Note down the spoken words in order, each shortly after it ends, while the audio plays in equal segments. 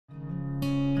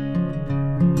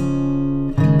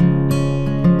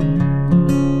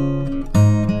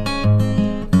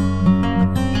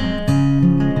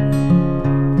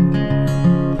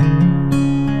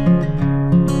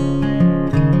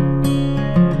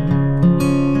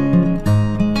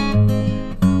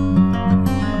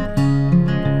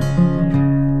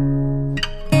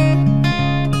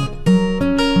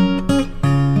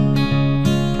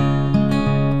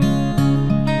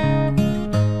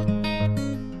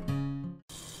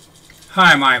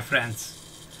Hi my friends,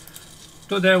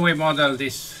 today we model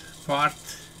this part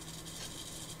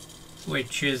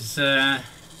which is a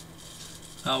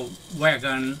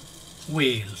wagon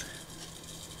wheel.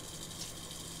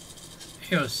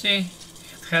 You see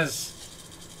it has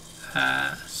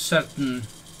a certain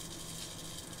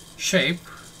shape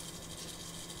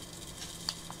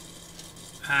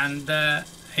and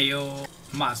you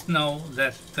must know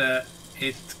that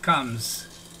it comes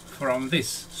from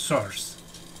this source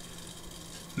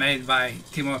made by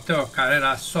Timoteo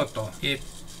Carrera Soto. It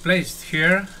placed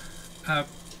here a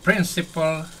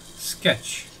principal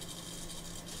sketch,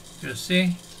 you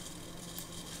see,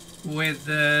 with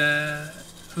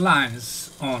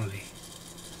lines only.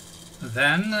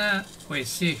 Then we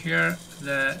see here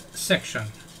the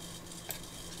section,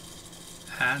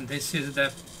 and this is the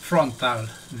frontal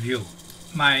view.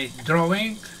 My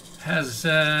drawing has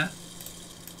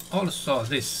also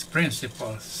this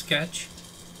principal sketch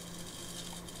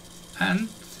and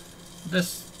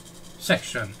this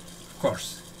section, of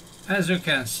course. As you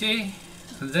can see,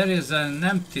 there is an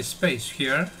empty space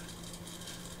here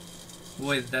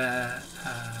with a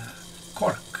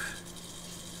cork,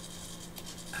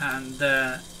 and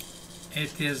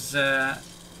it is an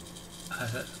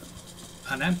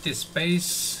empty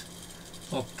space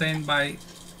obtained by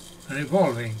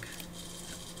revolving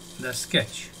the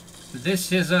sketch.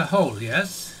 This is a hole,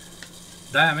 yes,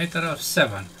 diameter of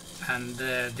 7. And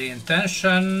the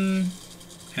intention,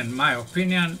 in my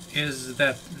opinion, is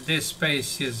that this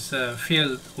space is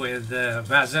filled with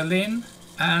Vaseline,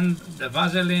 and the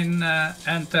Vaseline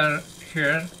enter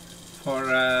here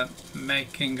for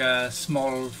making a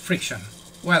small friction.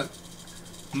 Well,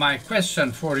 my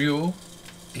question for you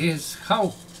is,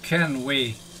 how can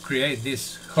we create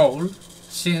this hole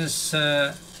since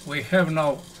we have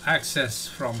no access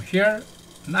from here,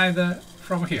 neither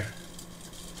from here?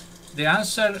 The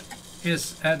answer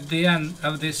is at the end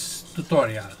of this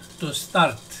tutorial. To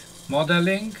start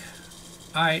modeling,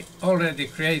 I already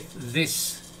create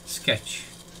this sketch.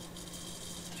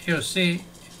 You see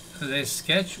this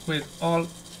sketch with all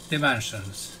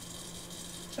dimensions.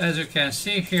 As you can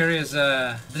see, here is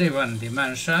a driven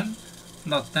dimension,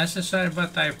 not necessary,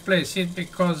 but I place it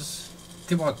because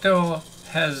Timoteo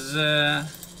has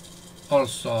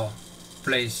also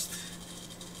placed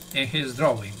in his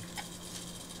drawing.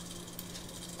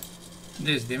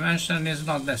 This dimension is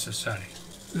not necessary.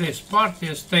 This part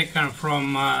is taken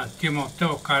from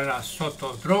Timoteo Carrera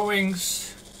Soto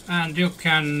drawings, and you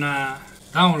can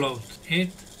download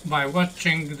it by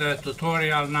watching the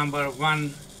tutorial number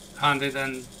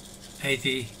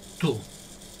 182,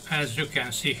 as you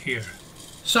can see here.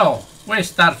 So we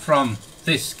start from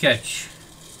this sketch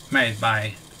made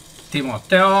by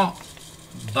Timoteo,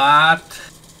 but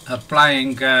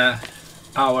applying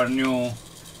our new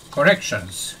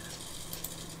corrections.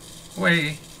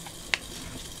 We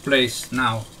place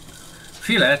now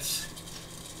fillets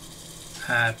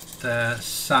at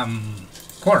some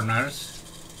corners.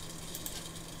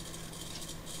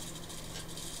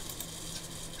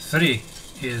 3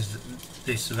 is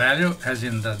this value as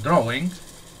in the drawing,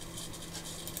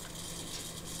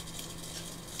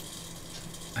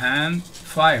 and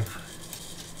 5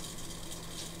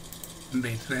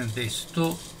 between these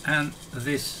two and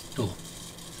these two.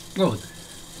 Good.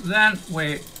 Then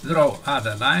we draw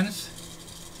other lines.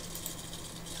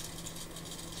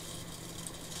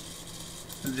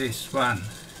 This one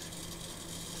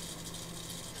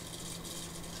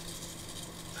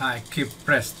I keep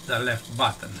pressed the left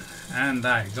button and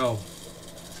I go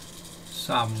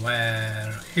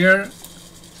somewhere here,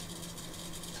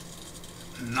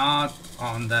 not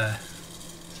on the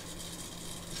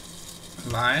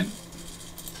line.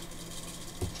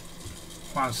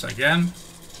 Once again,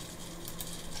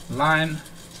 line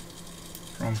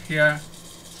from here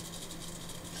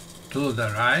to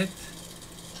the right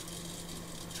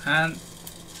and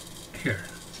here.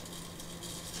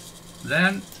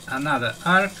 Then another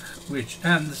arc which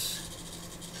ends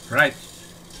right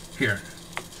here.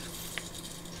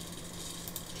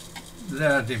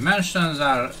 The dimensions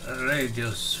are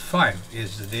radius 5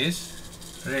 is this,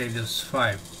 radius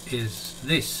 5 is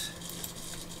this,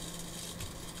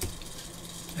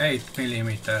 8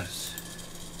 millimeters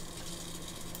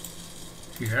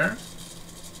here,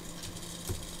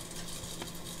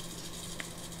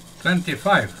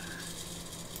 25,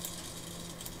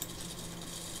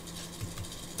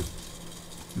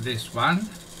 this one,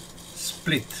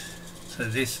 split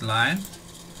this line,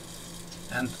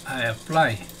 and I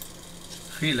apply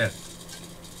fillet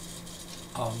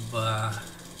of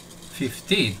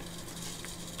 15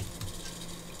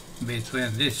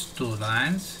 between these two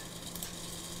lines,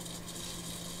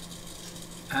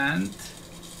 and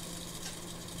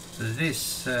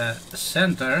this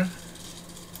center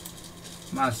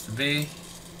must be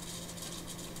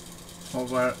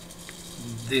over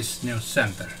this new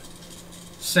center.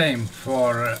 Same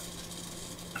for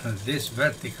this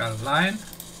vertical line,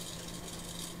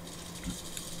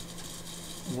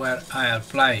 where I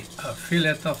apply a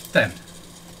fillet of 10.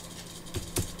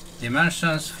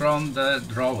 Dimensions from the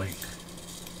drawing.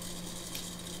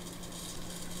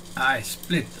 I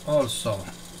split also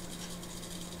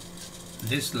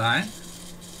this line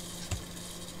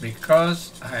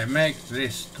because I make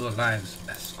these two lines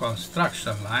as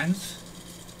construction lines,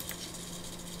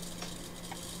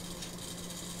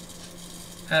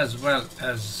 as well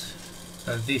as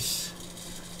this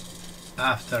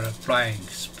after applying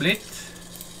split.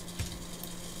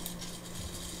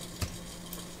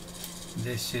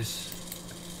 This is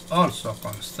also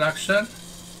construction.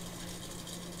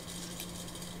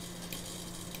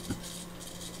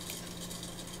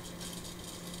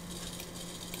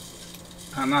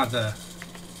 Another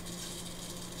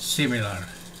similar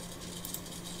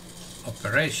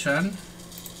operation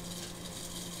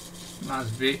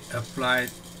must be applied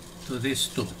to these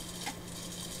two.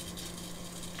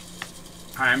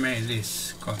 I made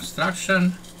this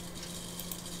construction.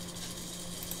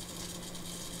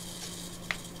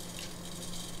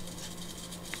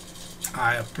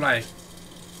 I apply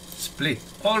split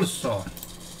also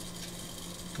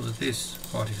to this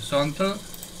horizontal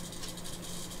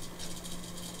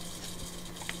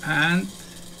and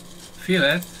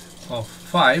fillet of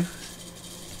 5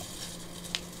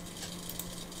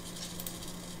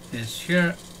 is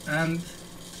here and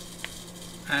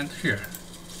here.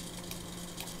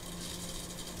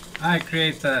 I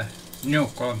create a new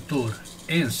contour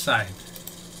inside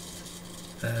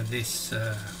this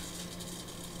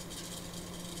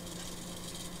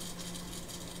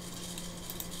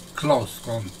closed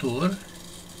contour.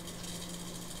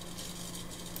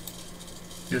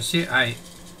 You see, I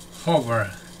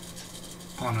hover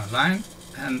on a line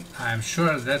and I am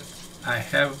sure that I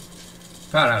have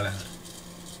parallel,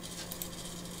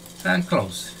 and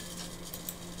close.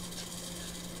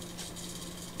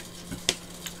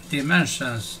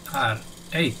 Dimensions are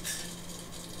 8.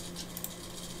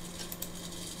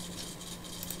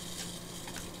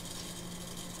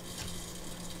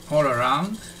 All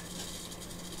around.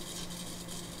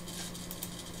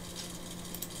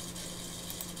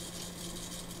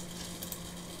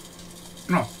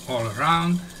 No, all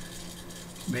around,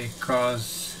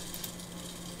 because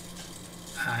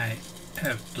I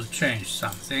have to change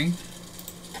something.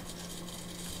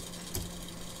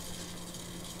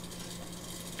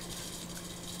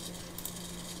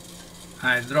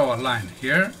 I draw a line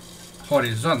here,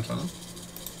 horizontal.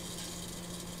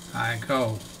 I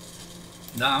go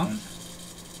down.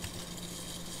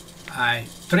 I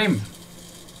trim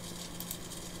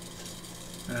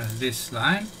this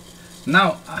line.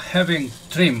 Now, having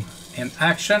trim in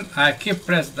action, I keep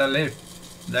press the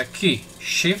key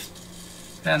shift,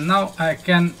 and now I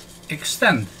can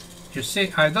extend. You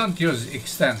see, I don't use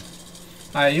extend,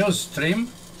 I use trim,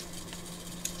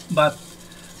 but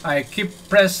I keep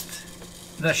pressed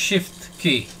the shift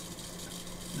key.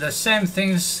 The same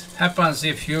things happens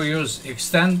if you use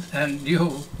extend and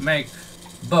you make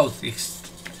both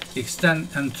extend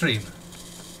and trim.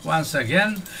 Once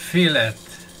again, fillet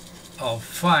of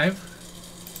 5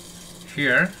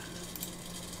 here,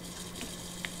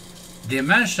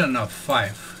 dimension of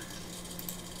 5.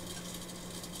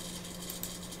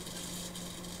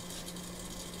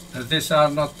 These are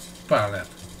not parallel.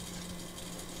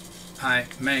 I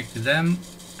make them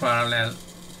parallel.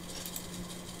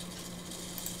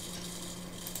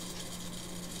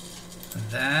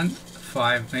 Then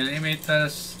 5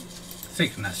 millimeters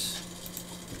thickness.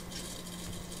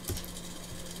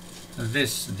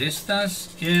 This distance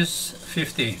is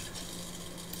 15.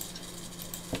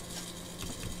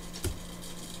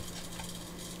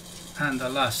 And the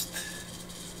last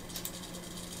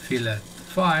fillet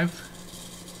 5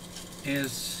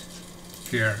 is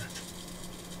here.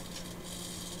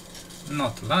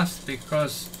 Not last,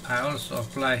 because I also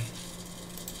apply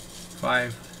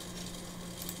 5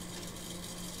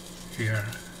 here.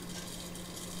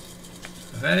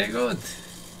 Very good.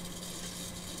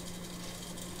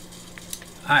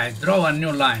 I draw a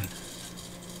new line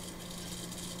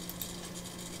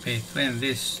between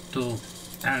these two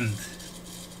end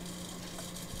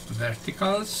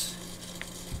verticals.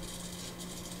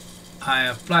 I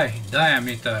apply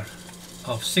diameter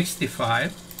of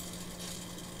 65.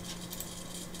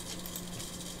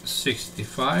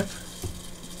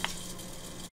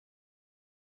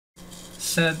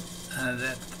 Said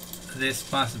that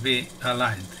this must be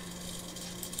aligned.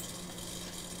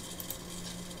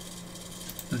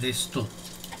 these two.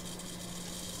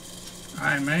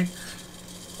 I make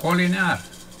collinear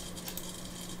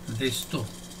these two.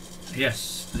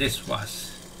 Yes, this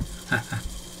was.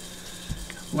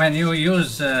 When you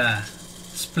use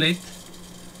split,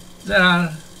 there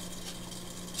are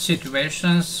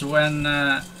situations when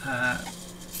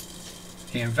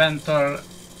Inventor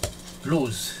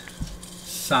lose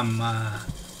some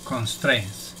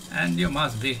constraints, and you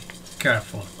must be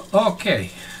careful.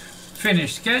 Okay,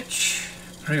 finish sketch,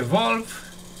 revolve.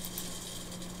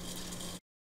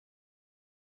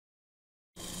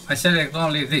 I select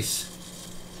only this,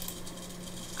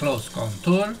 close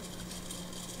contour,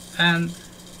 and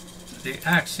the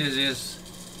axis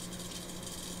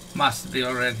must be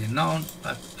already known,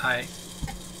 but I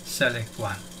select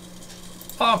one.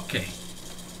 Okay.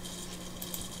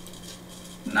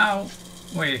 Now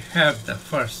we have the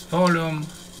first volume,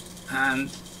 and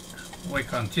we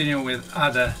continue with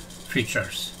other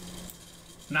features.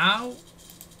 Now,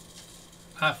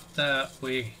 after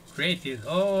we created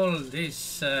all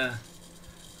this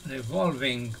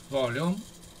revolving volume,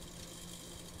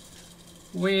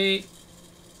 we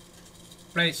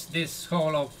place this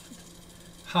hole of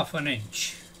 1/2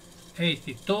 inch.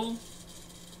 82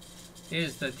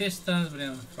 is the distance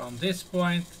from this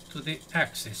point to the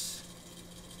axis.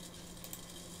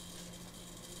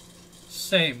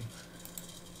 Same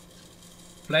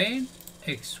plane,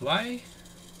 XY,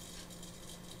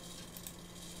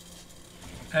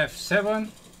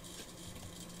 F7,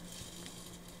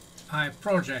 I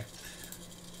project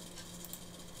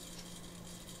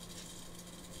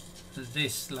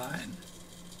this line,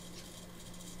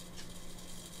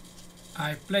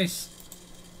 I place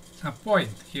a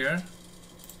point here,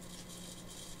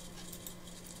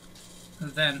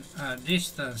 then a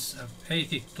distance of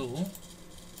 82,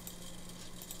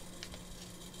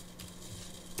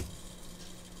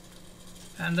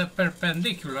 and the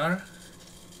perpendicular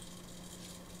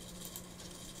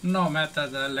no matter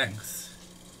the length.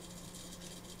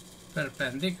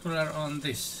 Perpendicular on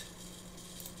this.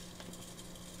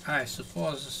 I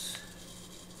suppose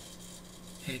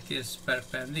it is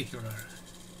perpendicular.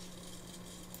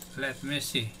 Let me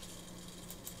see.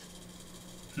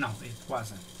 No, it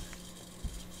wasn't.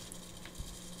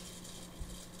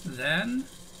 Then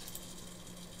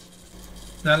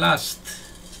the last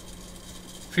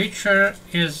feature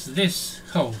is this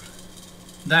hole,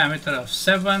 diameter of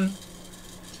 7,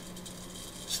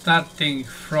 starting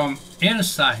from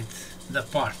inside the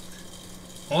part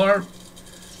or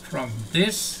from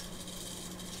this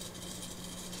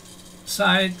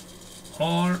side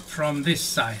or from this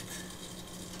side.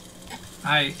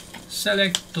 I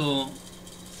select to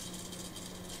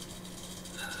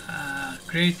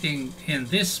creating in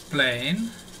this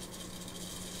plane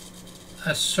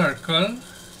a circle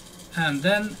and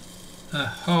then a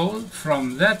hole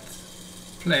from that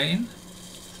plane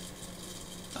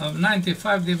of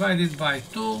 95 divided by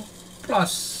 2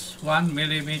 plus 1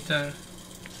 millimeter,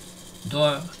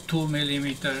 2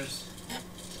 millimeters.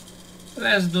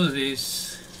 Let's do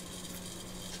this.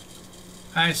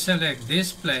 I select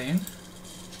this plane,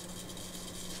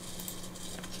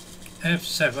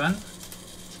 F7,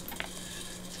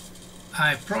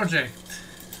 I project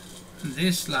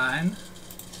this line,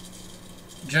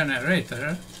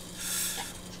 generator,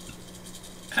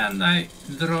 and I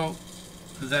draw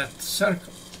that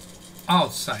circle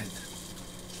outside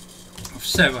of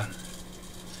 7.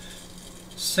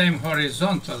 Same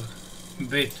horizontal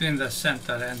between the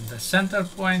center and the center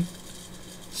point,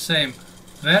 same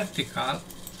vertical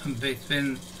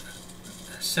between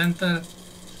the center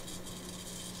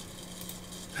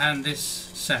and this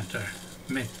center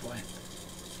midpoint.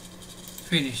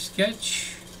 Finish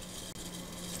sketch,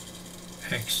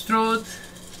 extrude,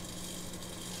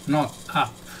 not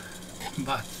up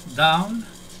but down,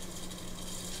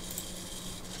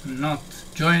 not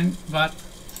join but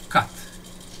cut.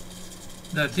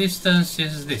 The distance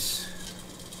is this,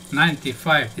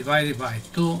 95 divided by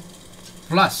 2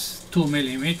 plus 2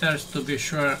 millimeters to be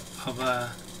sure of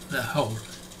the hole.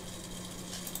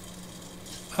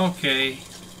 Okay,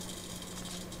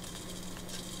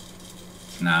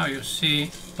 now you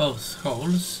see both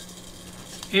holes.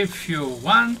 If you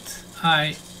want,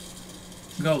 I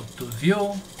go to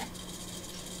view,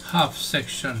 half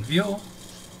section view,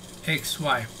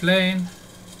 XY plane,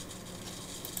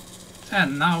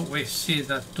 and now we see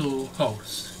the two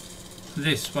holes.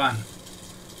 This one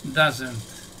doesn't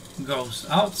goes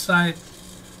outside,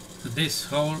 this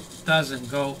hole doesn't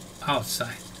go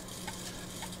outside.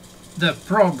 The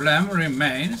problem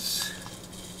remains,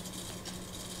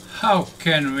 how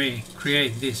can we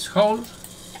create this hole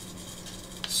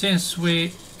since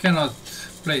we cannot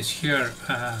place here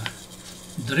a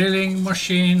drilling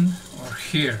machine or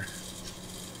here.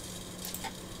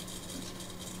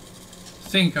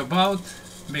 Think about,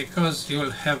 because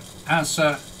you'll have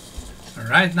answer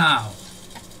right now.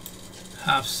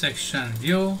 Half section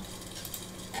view,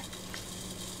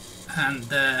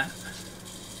 and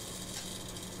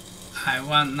I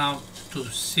want now to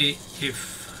see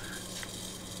if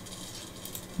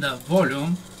the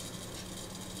volume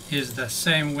is the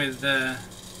same with that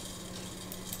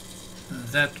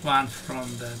one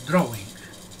from the drawing.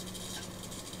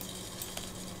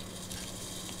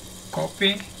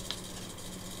 Copy,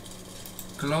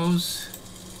 close,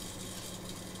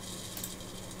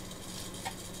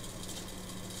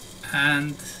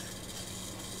 and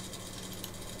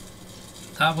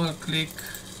double click,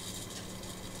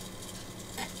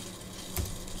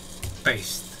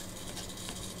 paste.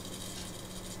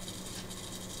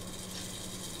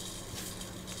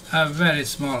 A very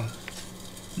small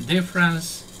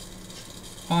difference,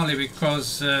 only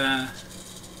because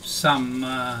some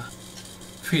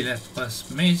fillet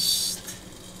was missed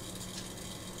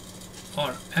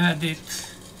or added.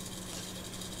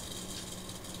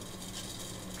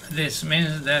 This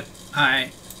means that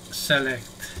I select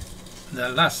the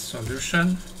last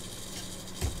solution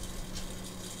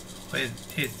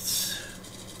with its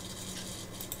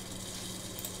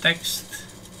text,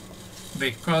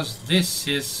 because this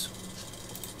is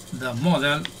the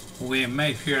model we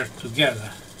made here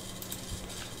together.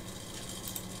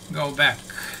 Go back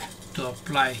to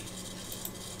apply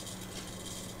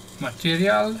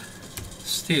material,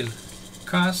 still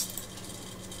cast,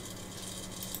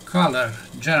 color,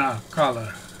 general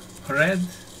color red,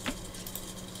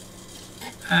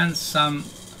 and some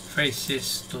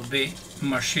faces to be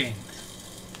machined.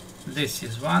 This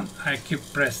is one. I keep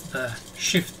press the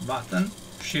shift button,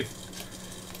 shift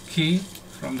key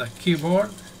from the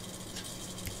keyboard.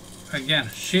 Again,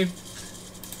 shift,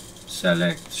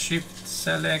 select, shift,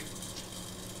 select,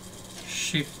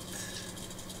 shift,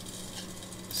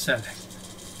 select,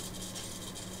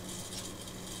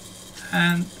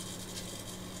 and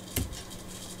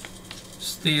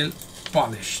still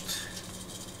polished.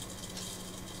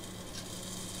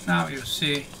 Now you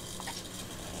see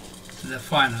the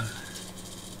final.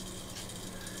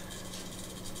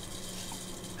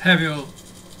 Have you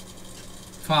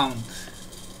found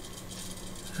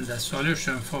the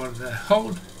solution for the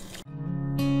hole?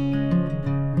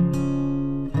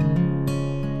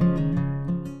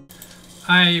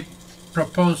 I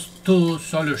propose two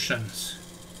solutions.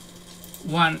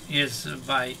 One is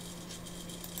by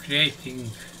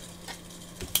creating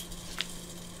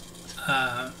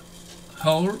a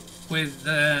hole with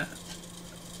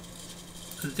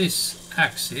this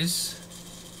axis,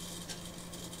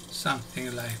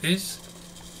 something like this,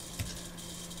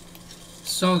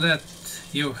 so that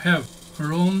you have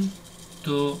room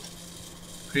to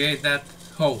create that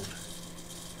hole.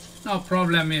 No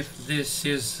problem if this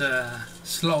is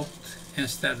sloped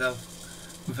instead of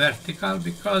vertical,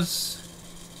 because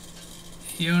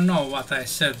you know what I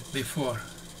said before.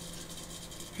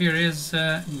 Here is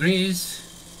grease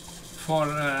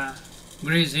for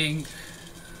greasing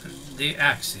the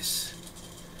axis.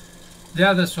 The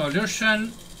other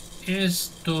solution is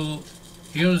to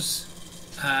use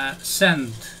a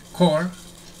sand core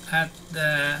at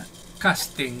the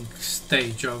casting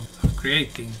stage of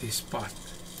creating this part.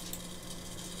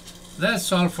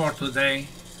 That's all for today.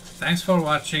 Thanks for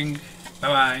watching. Bye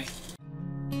bye.